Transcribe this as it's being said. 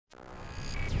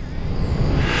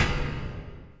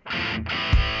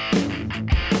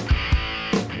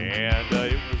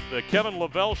the Kevin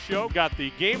Lavelle show. Got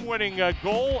the game-winning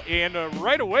goal, and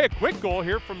right away a quick goal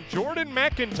here from Jordan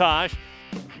McIntosh.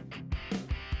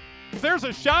 There's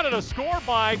a shot at a score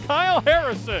by Kyle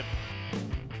Harrison.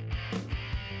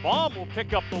 Baum will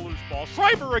pick up the loose ball.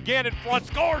 Schreiber again in front,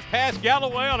 scores past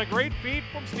Galloway on a great feed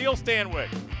from Steele Stanwyck.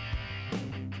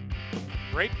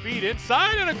 Great feed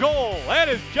inside and a goal. That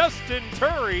is Justin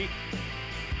Turry.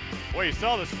 Well, you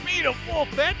saw the speed of Wolf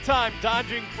that time,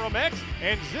 dodging from X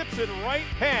and zips it right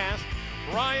past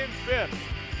Brian Phipps.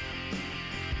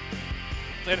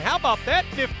 And how about that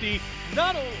 50?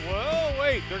 Not only, well,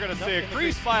 wait, they're going to say a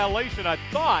crease violation. I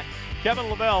thought Kevin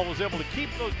Lavelle was able to keep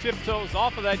those tiptoes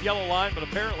off of that yellow line, but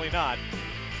apparently not.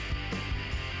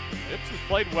 Phipps has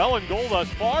played well in goal thus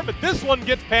far, but this one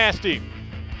gets past him.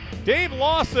 Dave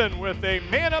Lawson with a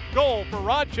man-up goal for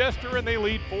Rochester, and they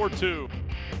lead 4-2.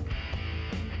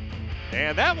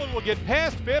 And that one will get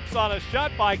past Phipps on a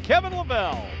shot by Kevin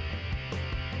Lavelle.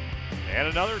 And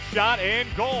another shot and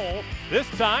goal. This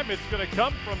time it's going to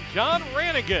come from John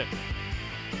Ranigan.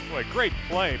 Boy, great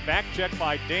play. Back check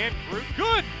by Dan Groot.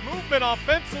 Good movement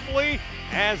offensively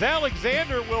as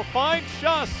Alexander will find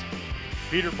Schuss.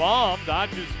 Peter Baum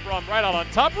dodges from right out on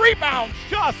top. Rebound,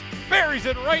 Schuss buries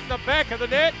it right in the back of the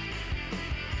net.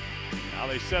 Now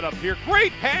they set up here.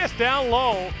 Great pass down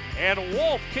low. And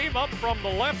Wolf came up from the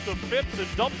left of Phipps and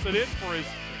dumps it in for his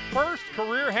first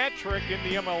career hat trick in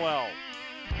the MLL.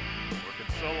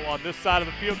 Working solo on this side of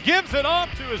the field. Gives it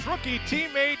off to his rookie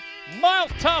teammate,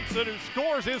 Miles Thompson, who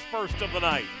scores his first of the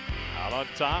night. Out on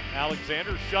top,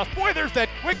 Alexander Schuss. Boy, there's that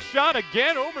quick shot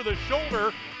again over the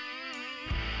shoulder.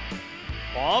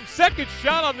 Baum, second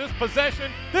shot on this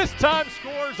possession. This time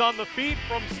scores on the feed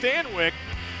from Stanwyck.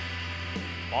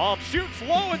 Baum shoots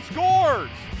low and scores.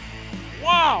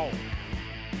 Wow!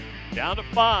 Down to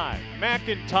 5.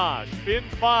 McIntosh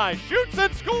spins by, shoots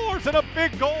and scores, and a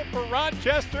big goal for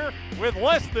Rochester with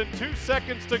less than 2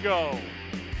 seconds to go.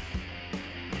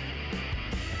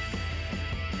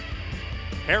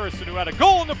 Harrison, who had a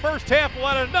goal in the first half, will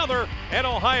add another, and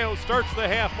Ohio starts the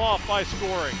half off by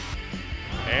scoring.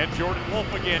 And Jordan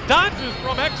Wolf again dodges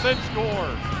from X and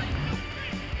scores.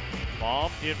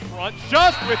 Baum in front,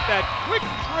 just with that quick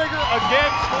trigger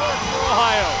again, scores for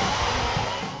Ohio.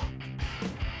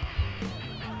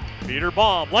 Peter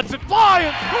Baum lets it fly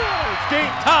and scores!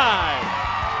 Game tie!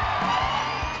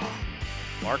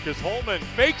 Marcus Holman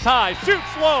fakes high,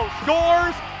 shoots low,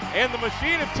 scores, and the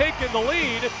Machine have taken the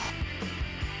lead.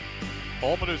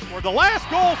 Holman, who scored the last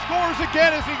goal, scores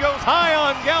again as he goes high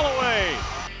on Galloway.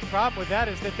 The problem with that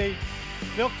is that they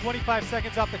milked 25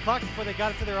 seconds off the clock before they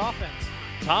got it to their offense.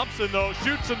 Thompson, though,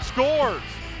 shoots and scores.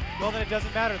 Well, then it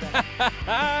doesn't matter then.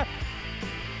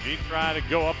 He trying to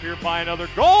go up here by another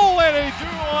goal, and they do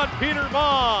on Peter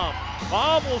Baum.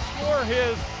 Baum will score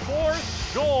his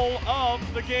 4th goal of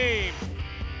the game.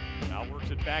 Now works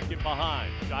it back in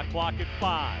behind. Shot clock at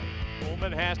 5.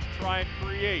 Coleman has to try and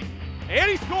create.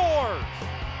 And he scores!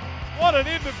 What an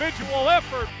individual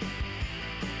effort.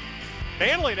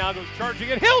 Manley now goes charging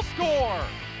it. He'll score!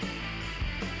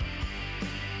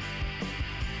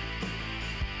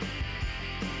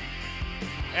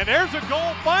 And there's a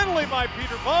goal finally by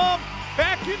Peter Baum.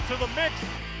 Back into the mix.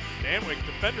 Stanwyck,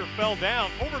 defender, fell down.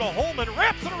 Over to Holman,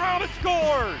 wraps it around and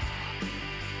scores.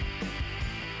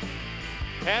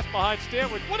 Pass behind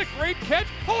Stanwyck. What a great catch.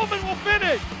 Holman will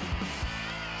finish.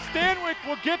 Stanwyck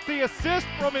will get the assist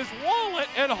from his wallet,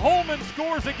 and Holman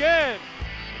scores again.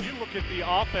 You look at the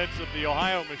offense of the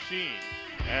Ohio Machine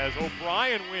as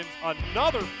O'Brien wins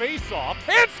another faceoff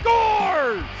and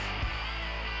scores!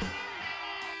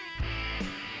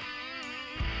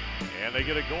 And they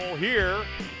get a goal here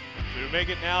to make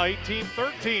it now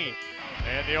 18-13.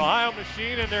 And the Ohio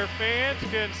Machine and their fans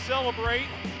can celebrate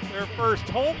their first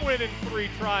home win in 3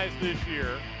 tries this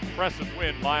year. Impressive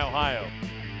win by Ohio.